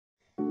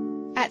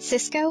At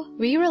Cisco,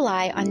 we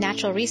rely on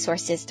natural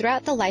resources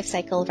throughout the life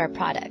cycle of our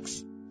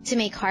products, to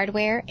make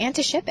hardware and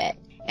to ship it,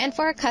 and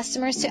for our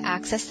customers to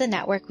access the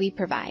network we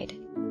provide.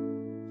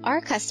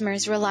 Our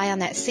customers rely on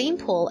that same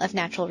pool of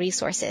natural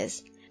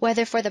resources,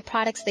 whether for the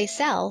products they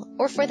sell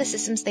or for the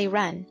systems they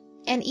run.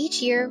 And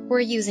each year, we're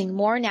using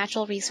more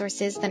natural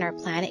resources than our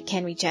planet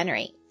can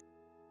regenerate.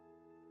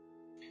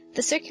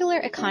 The circular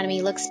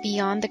economy looks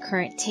beyond the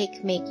current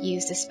take, make,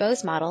 use,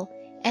 dispose model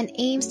and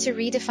aims to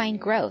redefine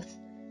growth,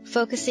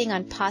 focusing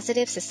on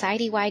positive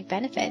society-wide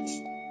benefits.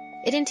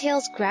 It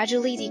entails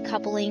gradually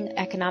decoupling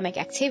economic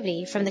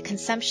activity from the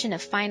consumption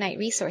of finite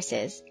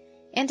resources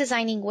and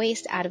designing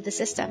waste out of the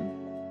system.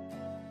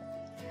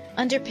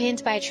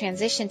 Underpinned by a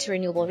transition to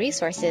renewable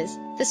resources,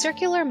 the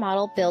circular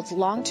model builds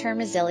long-term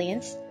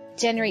resilience,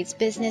 generates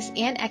business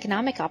and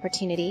economic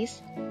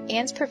opportunities,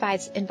 and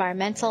provides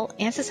environmental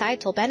and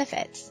societal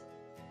benefits.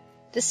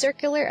 The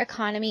circular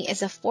economy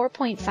is a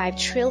 $4.5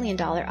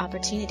 trillion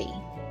opportunity.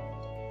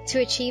 To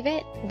achieve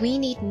it, we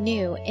need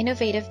new,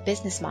 innovative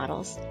business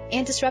models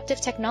and disruptive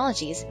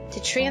technologies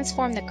to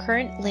transform the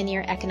current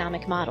linear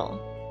economic model.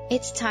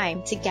 It's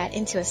time to get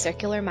into a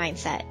circular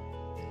mindset.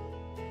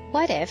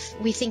 What if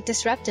we think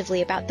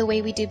disruptively about the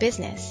way we do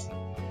business,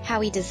 how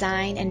we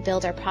design and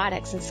build our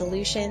products and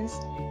solutions,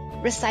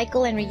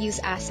 recycle and reuse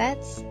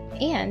assets,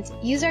 and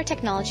use our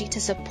technology to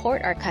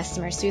support our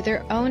customers through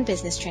their own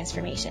business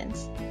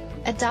transformations?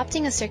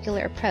 Adopting a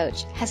circular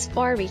approach has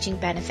far-reaching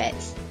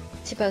benefits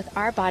to both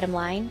our bottom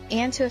line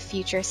and to a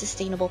future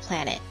sustainable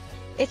planet.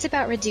 It's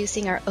about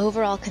reducing our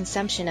overall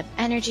consumption of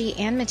energy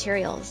and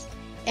materials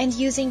and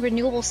using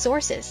renewable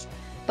sources,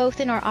 both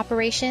in our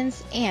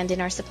operations and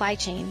in our supply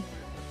chain.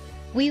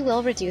 We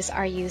will reduce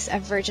our use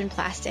of virgin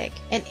plastic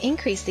and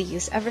increase the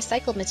use of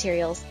recycled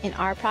materials in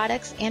our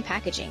products and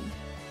packaging.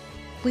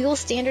 We will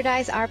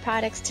standardize our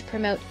products to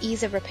promote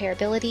ease of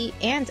repairability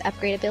and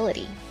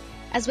upgradability,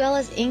 as well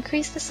as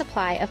increase the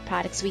supply of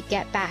products we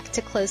get back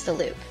to close the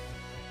loop.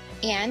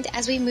 And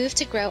as we move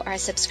to grow our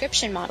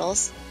subscription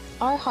models,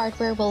 our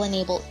hardware will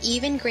enable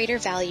even greater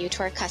value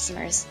to our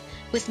customers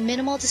with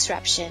minimal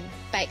disruption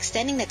by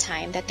extending the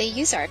time that they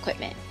use our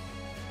equipment.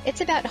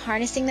 It's about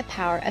harnessing the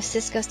power of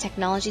Cisco's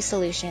technology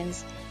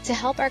solutions to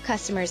help our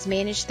customers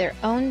manage their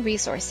own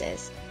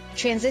resources,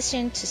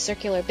 transition to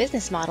circular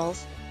business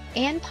models,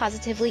 and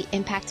positively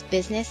impact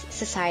business,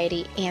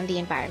 society, and the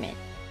environment.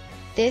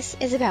 This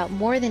is about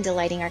more than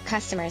delighting our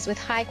customers with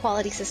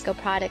high-quality Cisco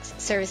products,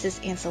 services,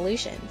 and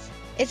solutions.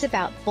 It's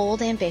about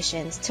bold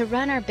ambitions to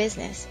run our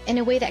business in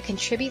a way that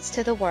contributes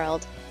to the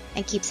world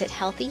and keeps it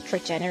healthy for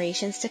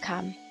generations to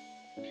come.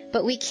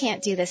 But we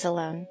can't do this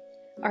alone.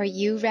 Are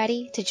you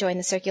ready to join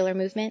the circular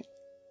movement?